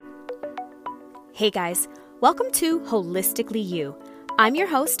Hey guys, welcome to Holistically You. I'm your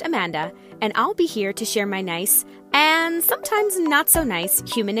host, Amanda, and I'll be here to share my nice and sometimes not so nice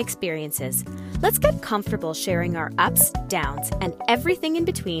human experiences. Let's get comfortable sharing our ups, downs, and everything in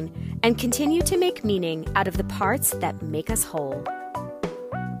between, and continue to make meaning out of the parts that make us whole.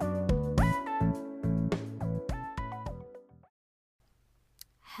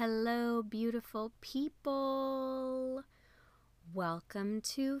 Hello, beautiful people. Welcome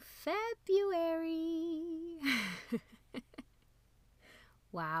to February.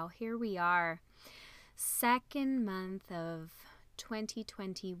 Wow, here we are. Second month of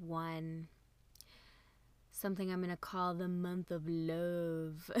 2021. Something I'm going to call the month of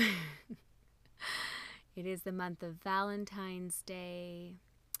love. It is the month of Valentine's Day.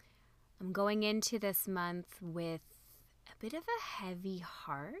 I'm going into this month with a bit of a heavy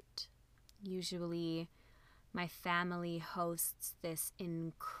heart. Usually my family hosts this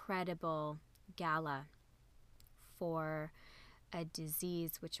incredible gala for a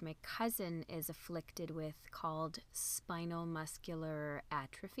disease which my cousin is afflicted with called spinal muscular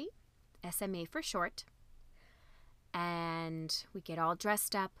atrophy, SMA for short. And we get all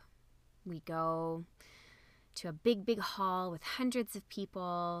dressed up. We go to a big hall with hundreds of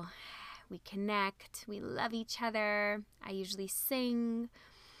people. We connect. We love each other. I usually sing.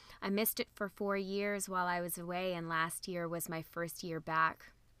 I missed it for 4 years while I was away, and last year was my first year back.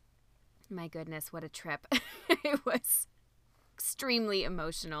 My goodness, what a trip. It was extremely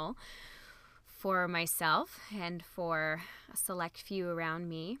emotional for myself and for a select few around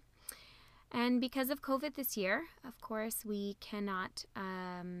me. And because of COVID this year, of course, we cannot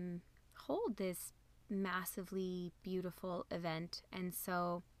hold this massively beautiful event. And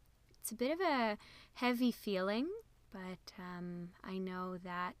so it's a bit of a heavy feeling, but I know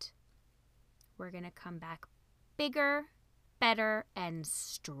that we're going to come back bigger, better, and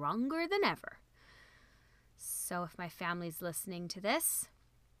stronger than ever. So if my family's listening to this,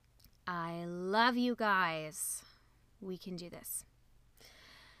 I love you guys. We can do this.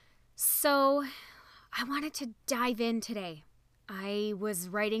 So I wanted to dive in today. I was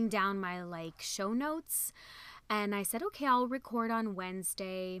writing down my show notes, and I said, okay, I'll record on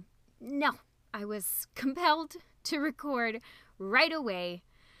Wednesday. No, I was compelled to record right away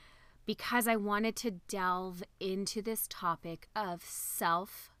because I wanted to delve into this topic of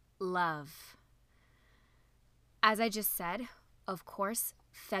self-love. As I just said, of course,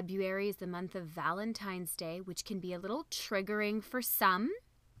 February is the month of Valentine's Day, which can be a little triggering for some.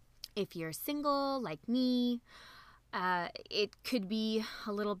 If you're single like me, it could be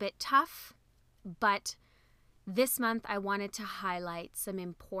a little bit tough, but this month I wanted to highlight some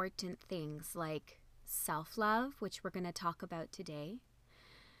important things like self-love, which we're going to talk about today,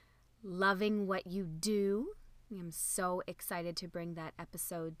 loving what you do. I'm so excited to bring that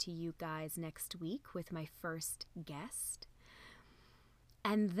episode to you guys next week with my first guest.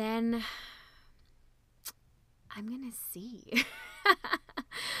 And then I'm going to see.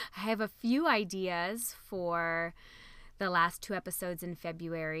 I have a few ideas for the last 2 episodes in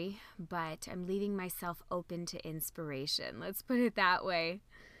February, but I'm leaving myself open to inspiration. Let's put it that way.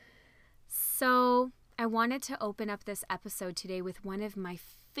 So I wanted to open up this episode today with one of my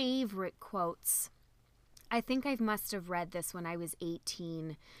favorite quotes. I think I must have read this when I was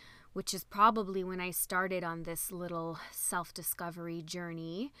 18, which is probably when I started on this little self-discovery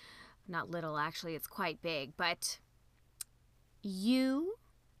journey. Not little, actually, it's quite big, but you,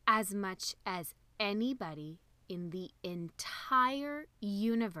 as much as anybody in the entire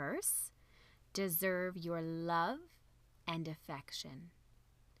universe, deserve your love and affection.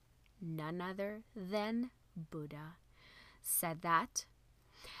 None other than Buddha said that.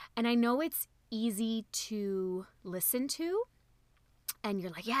 And I know it's easy to listen to, and you're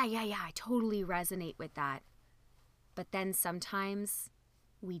like, yeah, I totally resonate with that. But then sometimes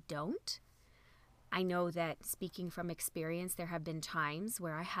we don't. I know that, speaking from experience, there have been times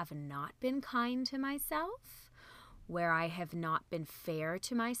where I have not been kind to myself, where I have not been fair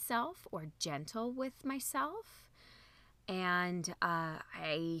to myself or gentle with myself. And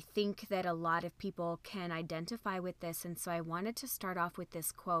I think that a lot of people can identify with this. And so I wanted to start off with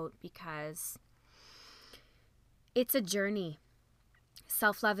this quote because it's a journey.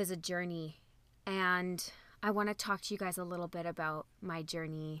 Self-love is a journey. And I want to talk to you guys a little bit about my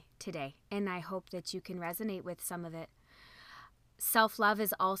journey today. And I hope that you can resonate with some of it. Self-love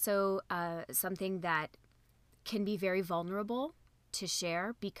is also something that can be very vulnerable to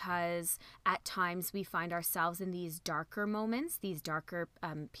share, because at times we find ourselves in these darker moments, these darker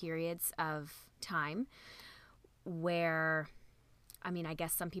periods of time where, I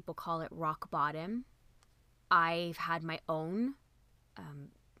guess some people call it rock bottom. I've had my own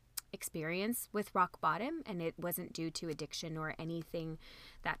experience with rock bottom, and it wasn't due to addiction or anything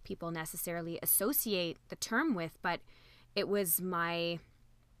that people necessarily associate the term with, but it was my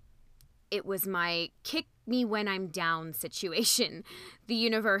kick me when I'm down situation. The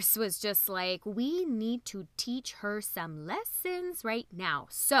universe was just like, we need to teach her some lessons right now.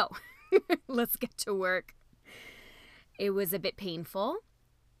 So let's get to work. It was a bit painful.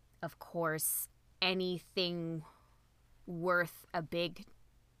 Of course, anything worth a big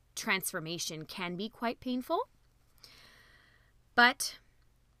transformation can be quite painful. But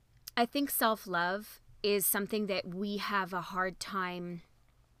I think self-love is something that we have a hard time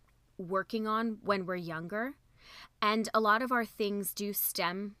working on when we're younger. And a lot of our things do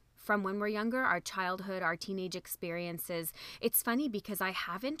stem from when we're younger, our childhood, our teenage experiences. It's funny because I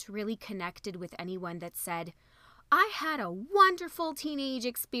haven't really connected with anyone that said, I had a wonderful teenage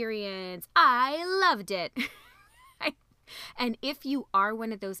experience. I loved it. And if you are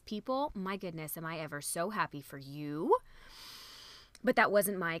one of those people, my goodness, am I ever so happy for you. But that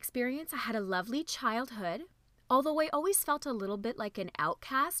wasn't my experience. I had a lovely childhood, although I always felt a little bit like an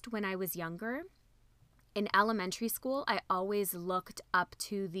outcast when I was younger. In elementary school, I always looked up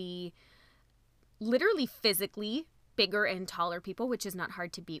to the literally physically bigger and taller people, which is not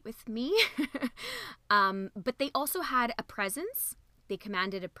hard to beat with me. But they also had a presence. They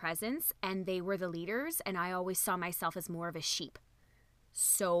commanded a presence, and they were the leaders, and I always saw myself as more of a sheep.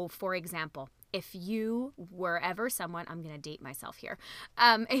 So, for example, if you were ever someone, I'm going to date myself here.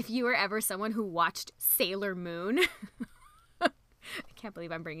 If you were ever someone who watched Sailor Moon, I can't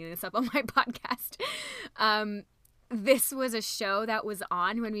believe I'm bringing this up on my podcast. This was a show that was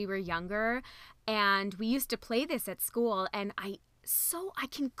on when we were younger, and we used to play this at school, and I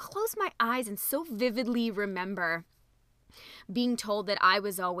can close my eyes and so vividly remember being told that I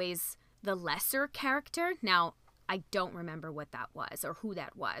was always the lesser character. Now, I don't remember what that was or who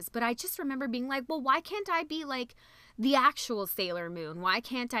that was, but I just remember being like, well, why can't I be like the actual Sailor Moon? Why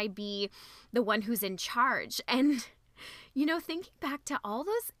can't I be the one who's in charge? And, you know, thinking back to all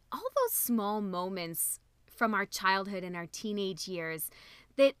those small moments from our childhood and our teenage years,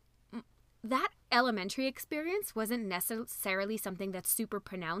 that elementary experience wasn't necessarily something that's super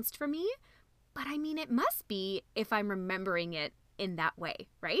pronounced for me, but I mean, it must be if I'm remembering it in that way,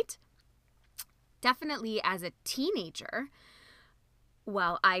 right? Definitely as a teenager,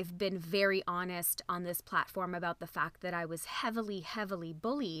 well, I've been very honest on this platform about the fact that I was heavily, heavily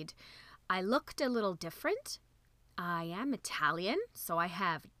bullied. I looked a little different. I am Italian, so I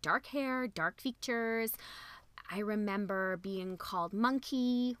have dark hair, dark features. I remember being called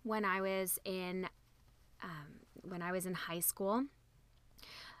monkey when I was in high school.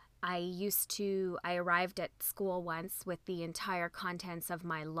 I arrived at school once with the entire contents of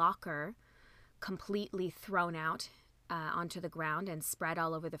my locker completely thrown out onto the ground and spread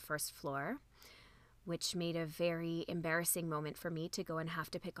all over the first floor, which made a very embarrassing moment for me to go and have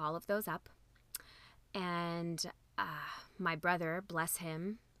to pick all of those up. And my brother, bless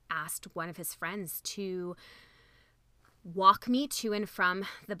him, asked one of his friends to walk me to and from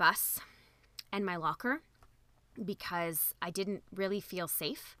the bus and my locker because I didn't really feel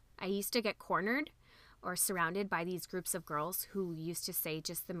safe. I used to get cornered or surrounded by these groups of girls who used to say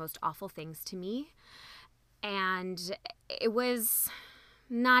just the most awful things to me. And it was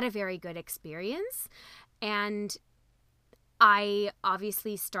not a very good experience. And I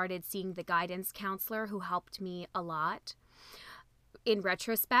obviously started seeing the guidance counselor who helped me a lot. In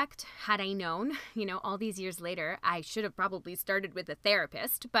retrospect, had I known, all these years later, I should have probably started with a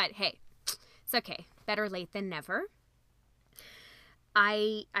therapist. But hey, it's okay. Better late than never.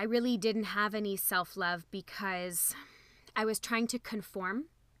 I really didn't have any self-love because I was trying to conform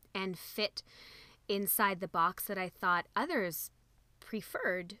and fit inside the box that I thought others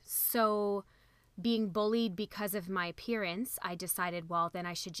preferred. So being bullied because of my appearance, I decided, well, then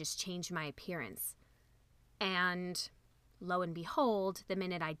I should just change my appearance. And lo and behold, the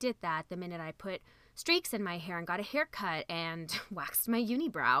minute I did that, the minute I put streaks in my hair and got a haircut and waxed my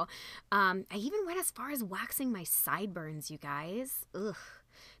unibrow. I even went as far as waxing my sideburns, you guys. Ugh,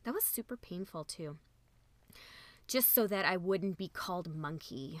 that was super painful too. Just so that I wouldn't be called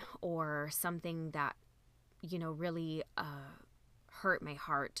monkey or something that, really hurt my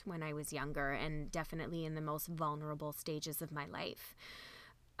heart when I was younger and definitely in the most vulnerable stages of my life.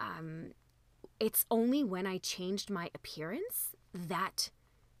 It's only when I changed my appearance that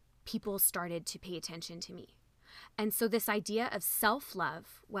people started to pay attention to me. And so this idea of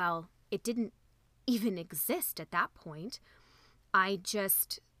self-love, well, it didn't even exist at that point. I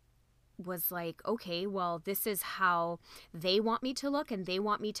just was like, okay, well, this is how they want me to look and they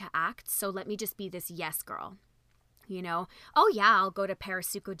want me to act, so let me just be this yes girl. Oh yeah, I'll go to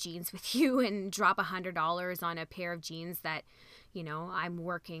Parasuco Jeans with you and drop $100 on a pair of jeans that, I'm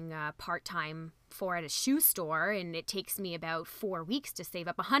working part-time for at a shoe store, and it takes me about 4 weeks to save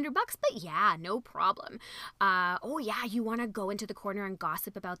up $100, but yeah, no problem. Oh yeah, you want to go into the corner and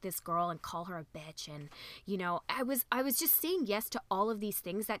gossip about this girl and call her a bitch. And, I was just saying yes to all of these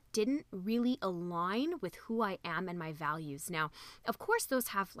things that didn't really align with who I am and my values. Now, of course, those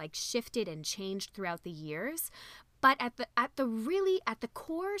have shifted and changed throughout the years. But at the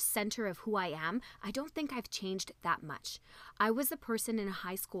core center of who I am, I don't think I've changed that much. I was a person in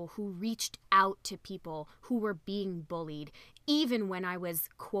high school who reached out to people who were being bullied, even when I was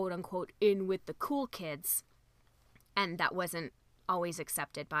quote unquote in with the cool kids. And that wasn't always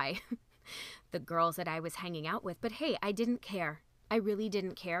accepted by the girls that I was hanging out with. But hey, I didn't care. I really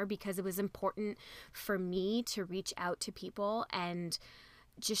didn't care, because it was important for me to reach out to people and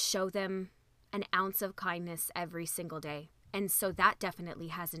just show them an ounce of kindness every single day. And so that definitely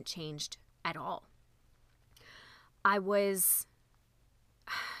hasn't changed at all. I was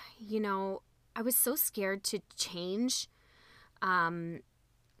so scared to change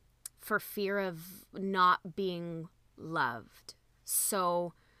for fear of not being loved.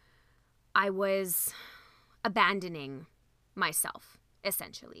 So I was abandoning myself,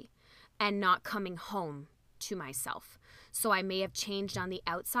 essentially, and not coming home to myself. So I may have changed on the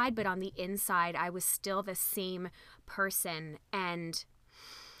outside, but on the inside, I was still the same person. And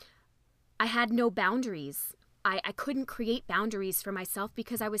I had no boundaries. I couldn't create boundaries for myself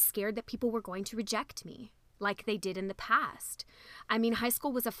because I was scared that people were going to reject me like they did in the past. I mean, high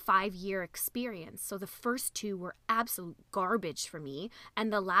school was a 5-year experience. So the first 2 were absolute garbage for me.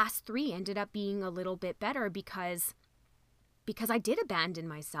 And the last 3 ended up being a little bit better because I did abandon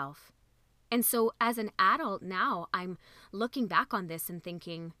myself. And so as an adult now, I'm looking back on this and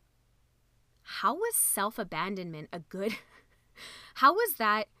thinking, how was self-abandonment how was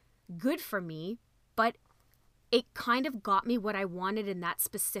that good for me? But it kind of got me what I wanted in that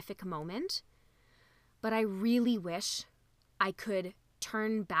specific moment. But I really wish I could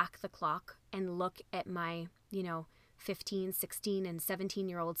turn back the clock and look at my, 15, 16, and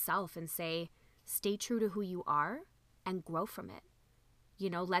 17-year-old self and say, stay true to who you are and grow from it.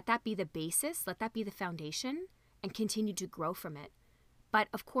 Let that be the basis, let that be the foundation, and continue to grow from it. But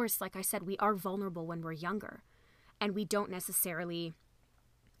of course, like I said, we are vulnerable when we're younger, and we don't necessarily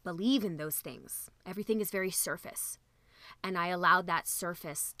believe in those things. Everything is very surface, and I allowed that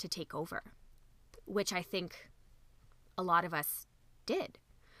surface to take over, which I think a lot of us did.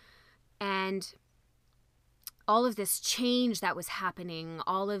 And all of this change that was happening,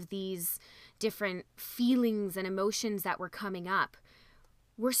 all of these different feelings and emotions that were coming up,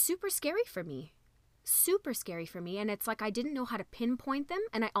 were super scary for me. And it's like I didn't know how to pinpoint them,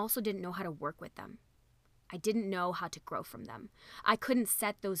 and I also didn't know how to work with them. I didn't know how to grow from them. I couldn't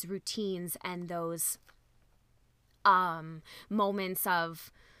set those routines and those moments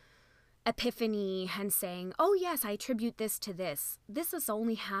of epiphany and saying, oh yes, I attribute this to this. This has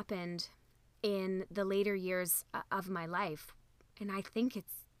only happened in the later years of my life. And I think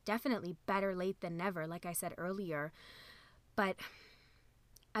it's definitely better late than never, like I said earlier. But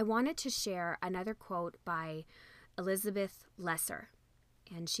I wanted to share another quote by Elizabeth Lesser.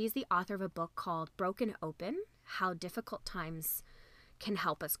 And she's the author of a book called Broken Open: How Difficult Times Can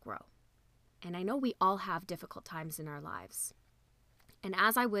Help Us Grow. And I know we all have difficult times in our lives. And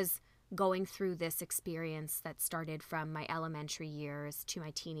as I was going through this experience that started from my elementary years to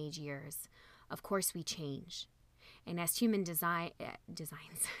my teenage years, of course we change. And as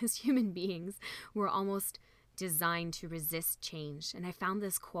as human beings, we're almost designed to resist change. And I found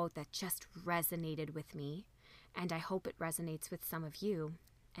this quote that just resonated with me, and I hope it resonates with some of you.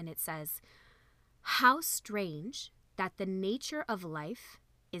 And it says, "How strange that the nature of life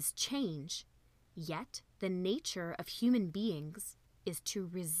is change, yet the nature of human beings is to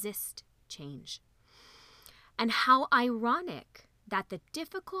resist change. And how ironic that the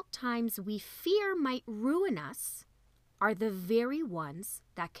difficult times we fear might ruin us are the very ones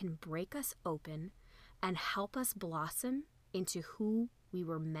that can break us open and help us blossom into who we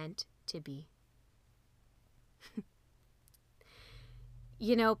were meant to be."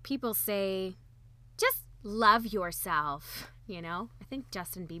 People say, just love yourself, I think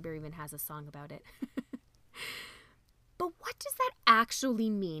Justin Bieber even has a song about it. But what does that actually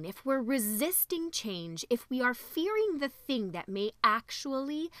mean? If we're resisting change, if we are fearing the thing that may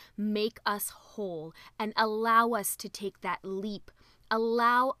actually make us whole and allow us to take that leap,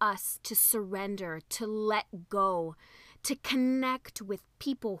 allow us to surrender, to let go, to connect with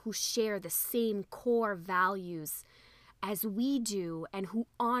people who share the same core values, as we do and who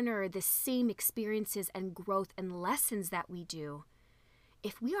honor the same experiences and growth and lessons that we do,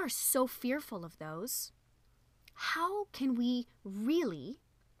 if we are so fearful of those, how can we really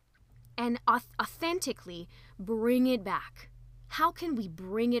and authentically bring it back? How can we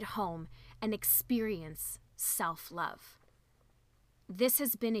bring it home and experience self-love? This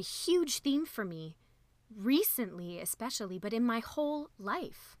has been a huge theme for me recently, especially, but in my whole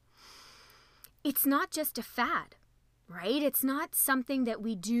life. It's not just a fad, right? It's not something that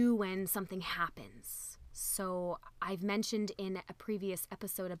we do when something happens. So I've mentioned in a previous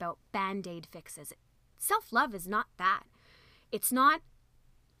episode about Band-Aid fixes. Self-love is not that. It's not,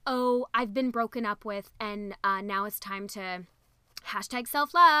 oh, I've been broken up with and now it's time to hashtag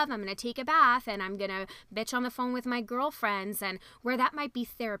self-love. I'm going to take a bath and I'm going to bitch on the phone with my girlfriends, and where that might be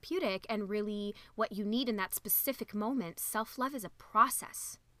therapeutic and really what you need in that specific moment, self-love is a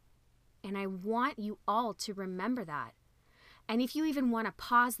process. And I want you all to remember that. And if you even want to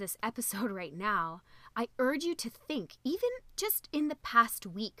pause this episode right now, I urge you to think, even just in the past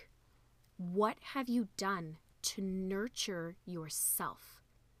week, what have you done to nurture yourself?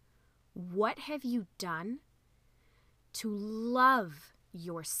 What have you done to love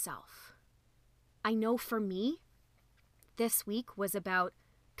yourself? I know for me, this week was about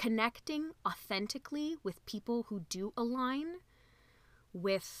connecting authentically with people who do align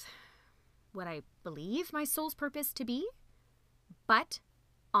with what I believe my soul's purpose to be. But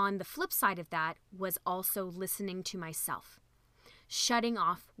on the flip side of that was also listening to myself, shutting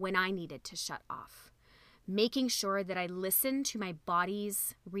off when I needed to shut off, making sure that I listened to my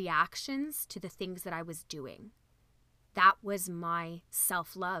body's reactions to the things that I was doing. That was my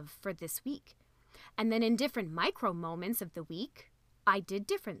self-love for this week. And then in different micro moments of the week, I did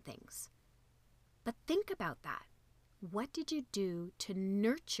different things. But think about that. What did you do to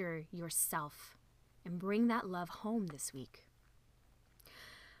nurture yourself and bring that love home this week?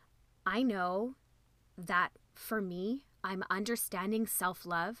 I know that for me, I'm understanding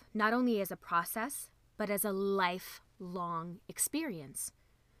self-love not only as a process, but as a lifelong experience.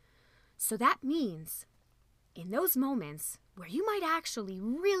 So that means in those moments where you might actually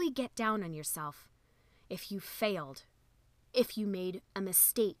really get down on yourself, if you failed, if you made a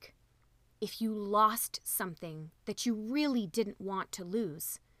mistake, if you lost something that you really didn't want to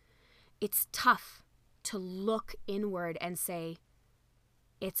lose, it's tough to look inward and say,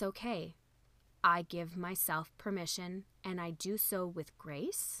 it's okay. I give myself permission, and I do so with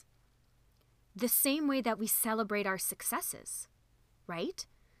grace. The same way that we celebrate our successes, right?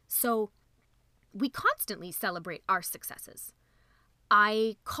 So we constantly celebrate our successes.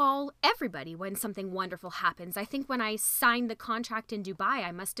 I call everybody when something wonderful happens. I think when I signed the contract in Dubai,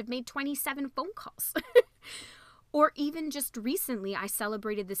 I must have made 27 phone calls. Or even just recently, I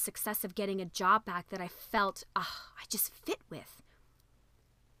celebrated the success of getting a job back that I felt I just fit with.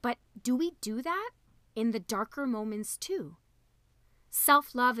 But do we do that in the darker moments too?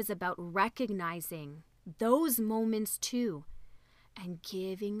 Self-love is about recognizing those moments too and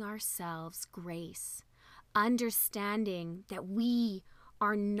giving ourselves grace, understanding that we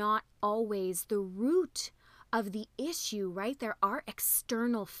are not always the root of the issue, right? There are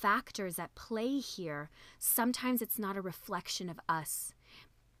external factors at play here. Sometimes it's not a reflection of us.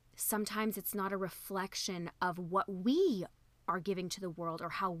 Sometimes it's not a reflection of what we are giving to the world or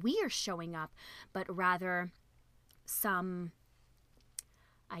how we are showing up, but rather some,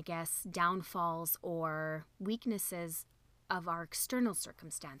 I guess, downfalls or weaknesses of our external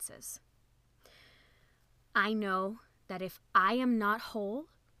circumstances. I know that if I am not whole,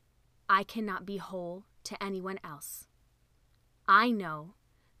 I cannot be whole to anyone else. I know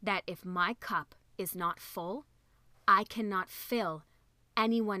that if my cup is not full, I cannot fill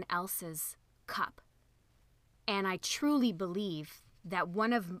anyone else's cup. And I truly believe that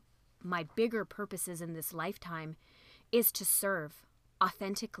one of my bigger purposes in this lifetime is to serve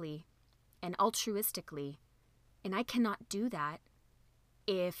authentically and altruistically. And I cannot do that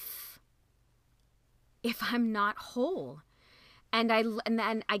if I'm not whole. And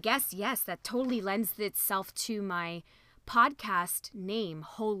then I guess, yes, that totally lends itself to my podcast name,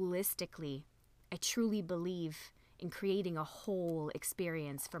 Holistically. I truly believe in creating a whole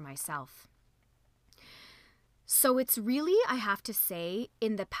experience for myself. So it's really, I have to say,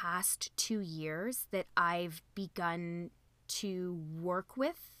 in the past 2 years that I've begun to work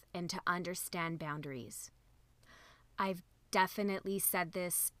with and to understand boundaries. I've definitely said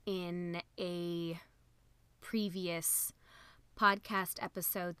this in a previous podcast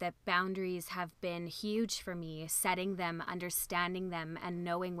episode that boundaries have been huge for me, setting them, understanding them, and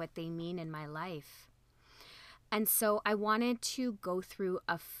knowing what they mean in my life. And so I wanted to go through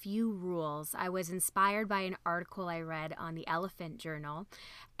a few rules. I was inspired by an article I read on the Elephant Journal,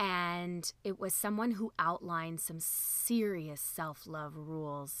 and it was someone who outlined some serious self-love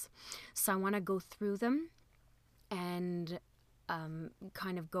rules. So I want to go through them and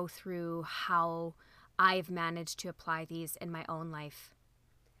kind of go through how I've managed to apply these in my own life.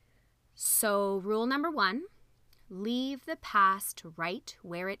 So rule number 1, leave the past right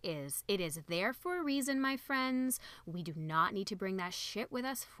where it is. It is there for a reason, my friends. We do not need to bring that shit with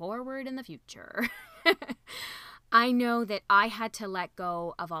us forward in the future. I know that I had to let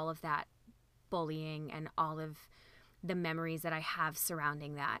go of all of that bullying and all of the memories that I have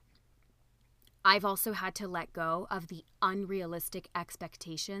surrounding that. I've also had to let go of the unrealistic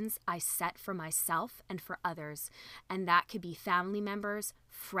expectations I set for myself and for others. And that could be family members,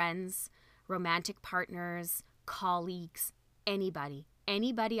 friends, romantic partners, colleagues, anybody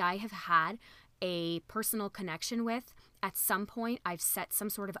I have had a personal connection with. At some point, I've set some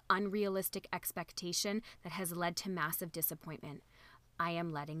sort of unrealistic expectation that has led to massive disappointment. I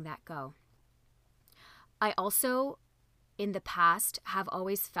am letting that go. I also, in the past, have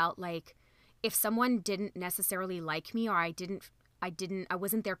always felt like if someone didn't necessarily like me or I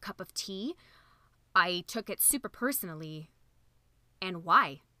wasn't their cup of tea, I took it super personally. And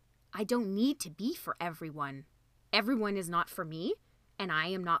why? I don't need to be for everyone. Everyone is not for me, and I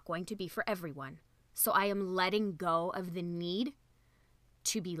am not going to be for everyone. So I am letting go of the need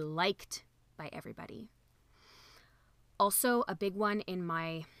to be liked by everybody. Also, a big one in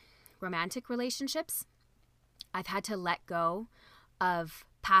my romantic relationships, I've had to let go of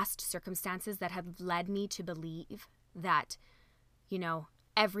past circumstances that have led me to believe that,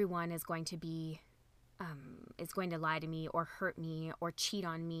 everyone is going to lie to me or hurt me or cheat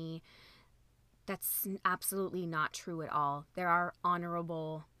on me. That's absolutely not true at all. There are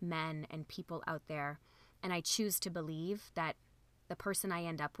honorable men and people out there, and I choose to believe that the person I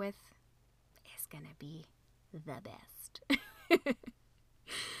end up with is going to be the best.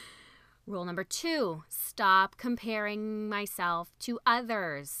 Rule number 2, stop comparing myself to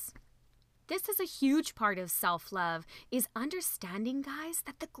others. This is a huge part of self-love, is understanding, guys,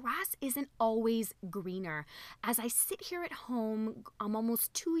 that the grass isn't always greener. As I sit here at home, I'm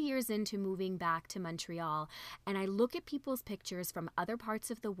almost 2 years into moving back to Montreal, and I look at people's pictures from other parts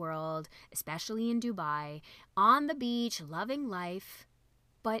of the world, especially in Dubai, on the beach, loving life.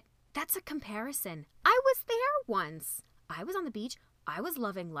 But that's a comparison. I was there once. I was on the beach. I was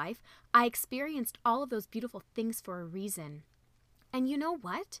loving life. I experienced all of those beautiful things for a reason. And you know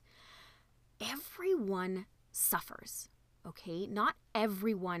what? Everyone suffers, okay? Not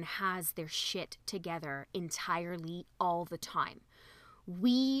everyone has their shit together entirely all the time.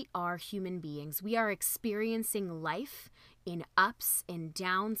 We are human beings. We are experiencing life in ups and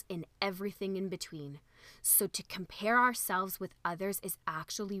downs and everything in between. So to compare ourselves with others is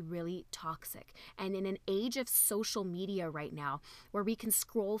actually really toxic. And in an age of social media right now, where we can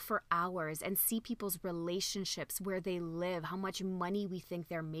scroll for hours and see people's relationships, where they live, how much money we think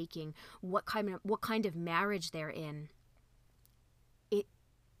they're making, what kind of marriage they're in,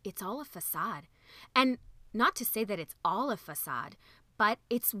 it's all a facade. And not to say that it's all a facade, but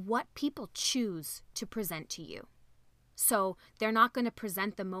it's what people choose to present to you. So they're not going to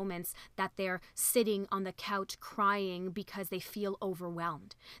present the moments that they're sitting on the couch crying because they feel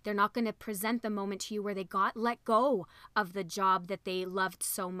overwhelmed. They're not going to present the moment to you where they got let go of the job that they loved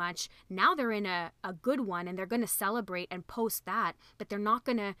so much. Now they're in a good one and they're going to celebrate and post that, but they're not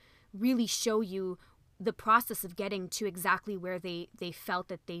going to really show you the process of getting to exactly where they felt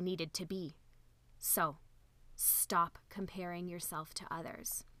that they needed to be. So stop comparing yourself to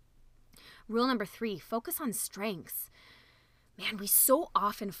others. Rule number 3, focus on strengths. Man, we so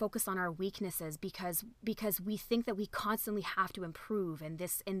often focus on our weaknesses because we think that we constantly have to improve in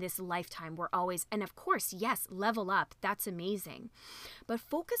this lifetime. We're always, and of course, yes, level up. That's amazing. But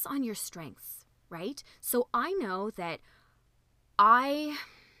focus on your strengths, right? So I know that I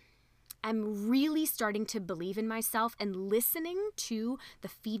am really starting to believe in myself and listening to the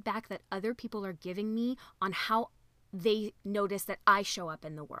feedback that other people are giving me on how they notice that I show up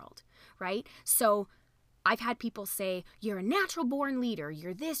in the world, right? So I've had people say, you're a natural born leader,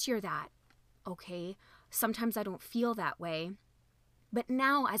 you're this, you're that. Okay, sometimes I don't feel that way. But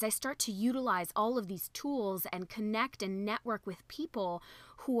now as I start to utilize all of these tools and connect and network with people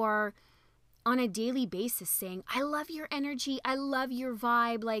who are on a daily basis saying, I love your energy, I love your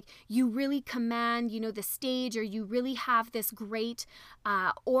vibe, like you really command, the stage, or you really have this great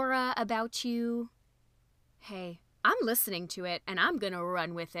aura about you. Hey, I'm listening to it and I'm going to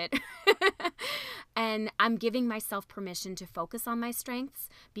run with it. And I'm giving myself permission to focus on my strengths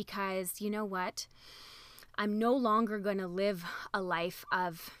because you know what? I'm no longer going to live a life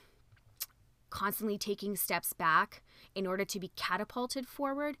of constantly taking steps back in order to be catapulted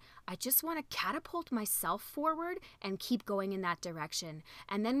forward. I just want to catapult myself forward and keep going in that direction.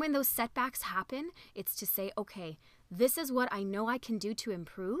 And then when those setbacks happen, it's to say, okay, this is what I know I can do to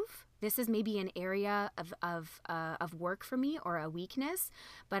improve. This is maybe an area of work for me or a weakness,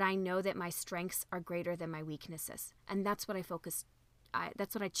 but I know that my strengths are greater than my weaknesses. And that's what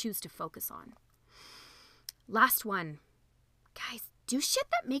that's what I choose to focus on. Last one. Guys, do shit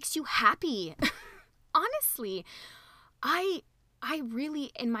that makes you happy. Honestly, I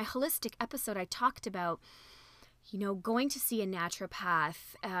really, in my holistic episode, I talked about, going to see a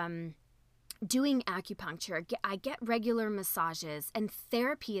naturopath, doing acupuncture. I get regular massages, and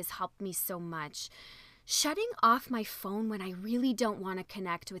therapy has helped me so much. Shutting off my phone when I really don't want to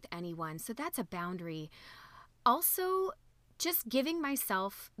connect with anyone. So that's a boundary. Also, just giving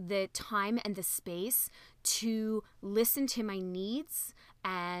myself the time and the space to listen to my needs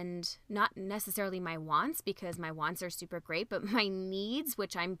and not necessarily my wants, because my wants are super great, but my needs,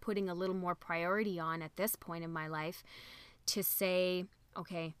 which I'm putting a little more priority on at this point in my life, to say,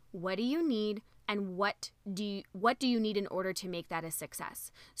 okay, what do you need and what do you need in order to make that a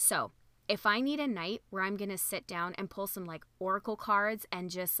success? So if I need a night where I'm going to sit down and pull some oracle cards and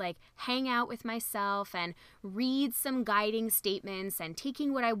just hang out with myself and read some guiding statements and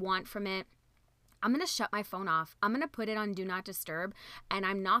taking what I want from it, I'm going to shut my phone off. I'm going to put it on Do Not Disturb, and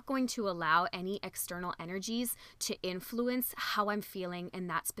I'm not going to allow any external energies to influence how I'm feeling in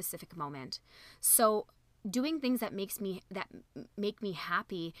that specific moment. So doing things that make me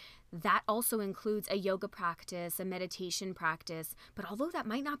happy, that also includes a yoga practice, a meditation practice, but although that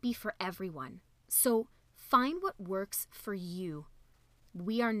might not be for everyone. So find what works for you.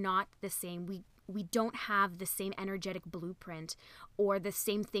 We are not the same. We don't have the same energetic blueprint or the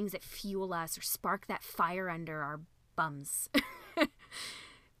same things that fuel us or spark that fire under our bums.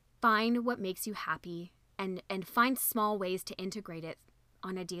 Find what makes you happy and find small ways to integrate it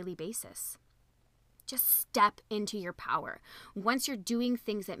on a daily basis. Just step into your power. Once you're doing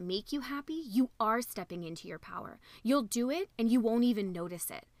things that make you happy, you are stepping into your power. You'll do it and you won't even notice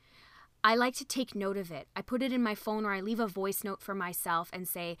it. I like to take note of it. I put it in my phone, or I leave a voice note for myself and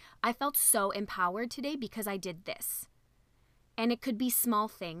say, I felt so empowered today because I did this. And it could be small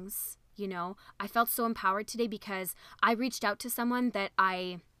things, I felt so empowered today because I reached out to someone that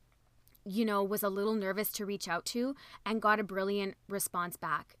I was a little nervous to reach out to and got a brilliant response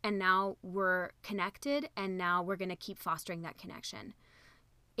back. And now we're connected, and now we're going to keep fostering that connection.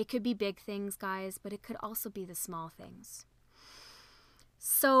 It could be big things, guys, but it could also be the small things.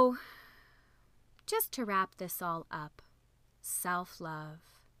 So just to wrap this all up, self-love,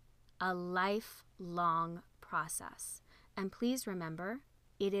 a lifelong process. And please remember,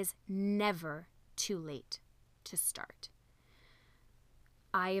 it is never too late to start.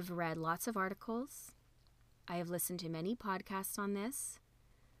 I have read lots of articles. I have listened to many podcasts on this.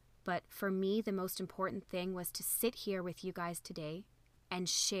 But for me, the most important thing was to sit here with you guys today and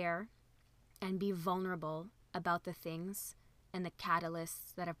share and be vulnerable about the things and the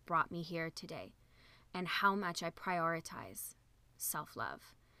catalysts that have brought me here today, and how much I prioritize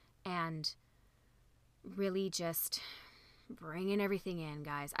self-love and really just bringing everything in,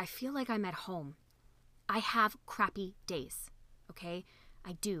 guys. I feel like I'm at home. I have crappy days, okay?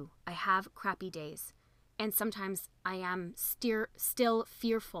 I do. I have crappy days. And sometimes I am still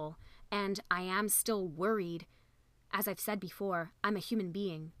fearful, and I am still worried. As I've said before, I'm a human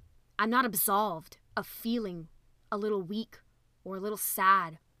being. I'm not absolved of feeling a little weak or a little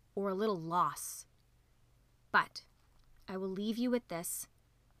sad or a little lost. But I will leave you with this.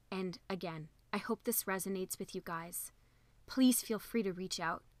 And again, I hope this resonates with you guys. Please feel free to reach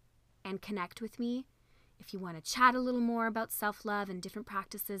out and connect with me if you want to chat a little more about self-love and different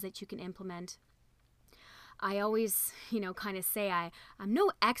practices that you can implement. I always, kind of say I'm no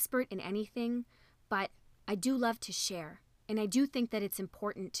expert in anything, but I do love to share. And I do think that it's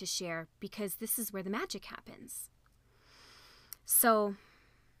important to share because this is where the magic happens. So,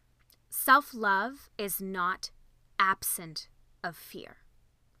 self-love is not absent of fear,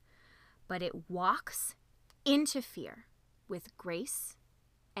 but it walks into fear with grace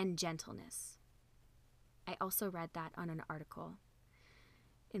and gentleness. I also read that on an article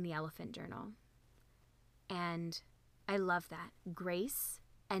in the Elephant Journal. And I love that. Grace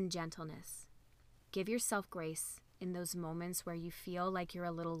and gentleness. Give yourself grace in those moments where you feel like you're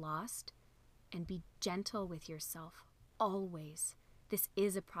a little lost, and be gentle with yourself always. This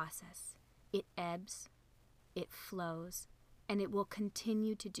is a process. It ebbs, it flows, and it will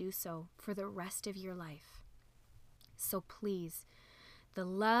continue to do so for the rest of your life. So please, the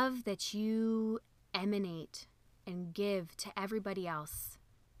love that you emanate and give to everybody else.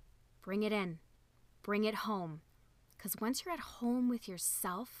 Bring it in. Bring it home. Because once you're at home with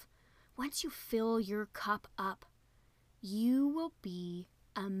yourself, once you fill your cup up, you will be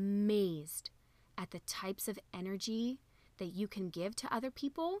amazed at the types of energy that you can give to other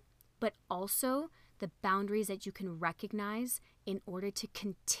people, but also the boundaries that you can recognize in order to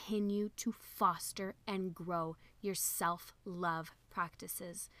continue to foster and grow your self-love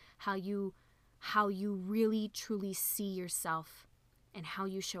practices, how you really truly see yourself and how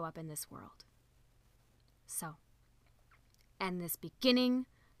you show up in this world. So, and this beginning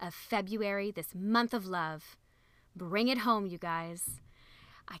of February, this month of love, bring it home, you guys.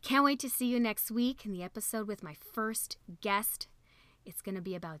 I can't wait to see you next week in the episode with my first guest. It's going to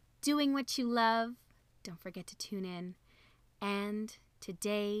be about doing what you love. Don't forget to tune in. And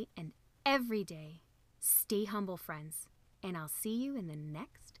today and every day, stay humble, friends. And I'll see you in the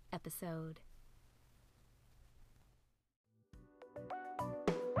next episode.